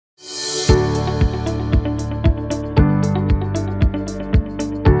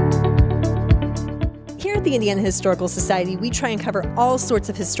at the Indiana Historical Society, we try and cover all sorts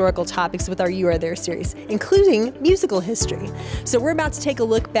of historical topics with our You Are There series, including musical history. So we're about to take a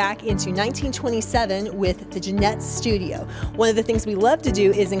look back into 1927 with the Gennett Studio. One of the things we love to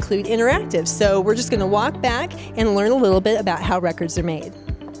do is include interactive, so we're just going to walk back and learn a little bit about how records are made.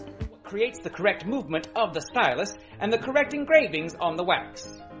 What creates the correct movement of the stylus and the correct engravings on the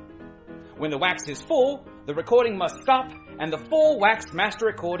wax. When the wax is full, the recording must stop, and the full wax master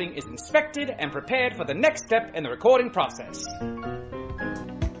recording is inspected and prepared for the next step in the recording process.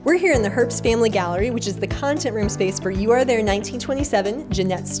 We're here in the Herbst Family Gallery, which is the content room space for You Are There 1927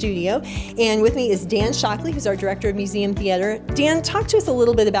 Gennett Studio. And with me is Dan Shockley, who's our Director of Museum Theater. Dan, talk to us a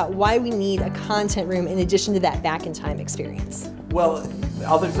little bit about why we need a content room in addition to that back-in-time experience. Well,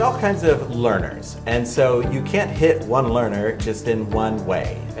 there's all kinds of learners, and so you can't hit one learner just in one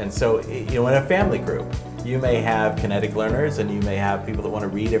way. And so, in a family group, you may have kinetic learners, and you may have people that want to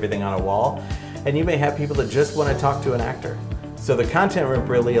read everything on a wall, and you may have people that just want to talk to an actor. So the content room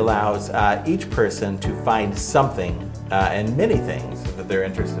really allows each person to find something and many things that they're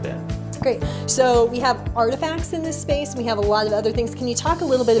interested in. Great. So we have artifacts in this space. We have a lot of other things. Can you talk a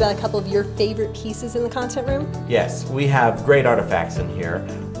little bit about a couple of your favorite pieces in the content room? Yes, we have great artifacts in here.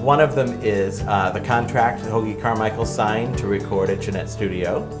 One of them is the contract Hoagie Carmichael signed to record at Gennett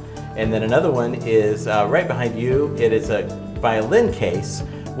Studio. And then another one is right behind you. It is a violin case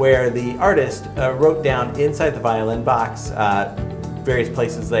where the artist wrote down inside the violin box various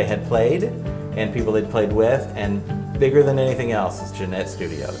places they had played and people they'd played with, and bigger than anything else is Gennett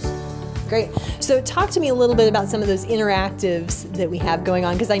Studios. Great. So talk to me a little bit about some of those interactives that we have going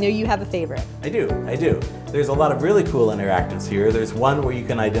on, because I know you have a favorite. I do. There's a lot of really cool interactives here. There's one where you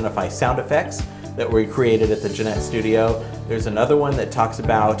can identify sound effects that were created at the Gennett Studio. There's another one that talks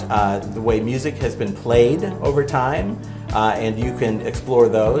about the way music has been played over time, and you can explore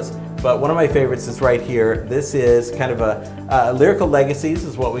those. But one of my favorites is right here. This is kind of a lyrical legacies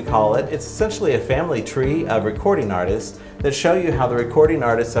is what we call it. It's essentially a family tree of recording artists that show you how the recording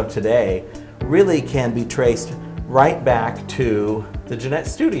artists of today really can be traced right back to the Gennett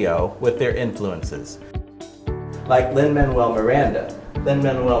Studio with their influences. Like Lin-Manuel Miranda.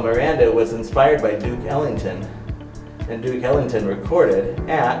 Lin-Manuel Miranda was inspired by Duke Ellington, and Duke Ellington recorded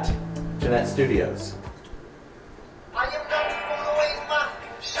at Gennett Studios.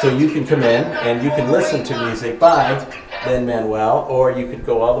 So you can come in and you can listen to music by Lin-Manuel, or you could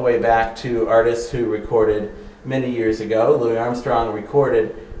go all the way back to artists who recorded many years ago. Louis Armstrong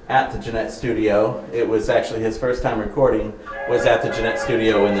recorded at the Gennett Studio. It was actually his first time recording was at the Gennett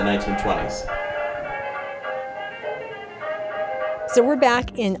Studio in the 1920s. So we're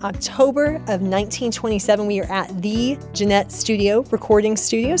back in October of 1927. We are at the Gennett Studio, recording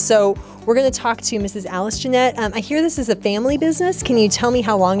studio. So we're going to talk to Mrs. Alice Gennett. I hear this is a family business. Can you tell me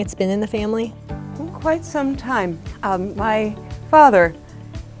how long it's been in the family? Quite some time. My father,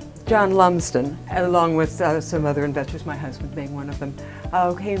 John Lumsden, along with some other investors, my husband being one of them,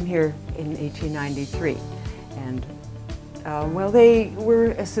 came here in 1893. And well, they were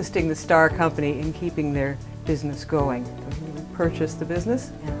assisting the Star Company in keeping their business going. We purchased the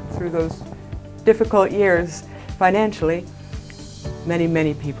business, and through those difficult years financially,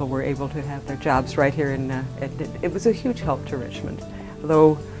 many people were able to have their jobs right here in it was a huge help to Richmond.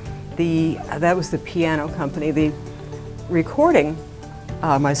 Although that was the piano company. The recording,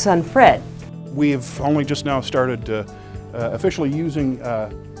 my son Fred. We've only just now started officially using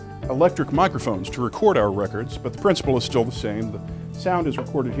electric microphones to record our records, but the principle is still the same. The sound is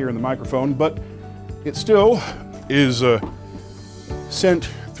recorded here in the microphone, but it still is sent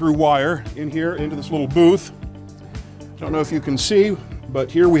through wire in here into this little booth. Don't know if you can see, but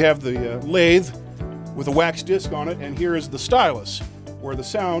here we have the lathe with a wax disc on it, and here is the stylus, where the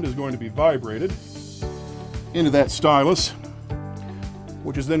sound is going to be vibrated into that stylus,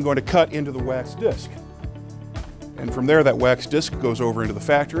 which is then going to cut into the wax disc. And from there, that wax disc goes over into the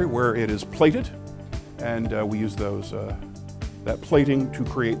factory where it is plated, and we use that plating to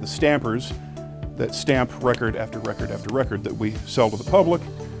create the stampers that stamp record after record after record that we sell to the public,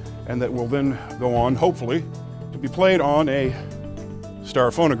 and that will then go on, hopefully, to be played on a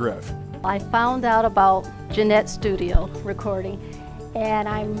Star phonograph. I found out about Gennett Studio recording, and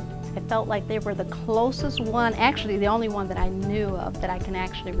I felt like they were the closest one, actually the only one that I knew of that I can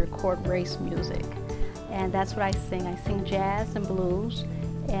actually record race music. And that's what I sing. I sing jazz and blues,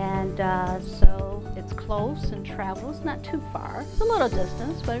 and so it's close and travels not too far. It's a little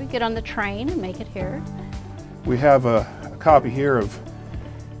distance, but we get on the train and make it here. We have a copy here of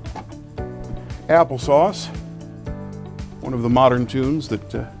Applesauce, one of the modern tunes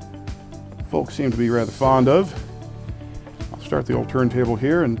that folks seem to be rather fond of. I'll start the old turntable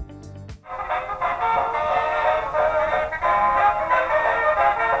here and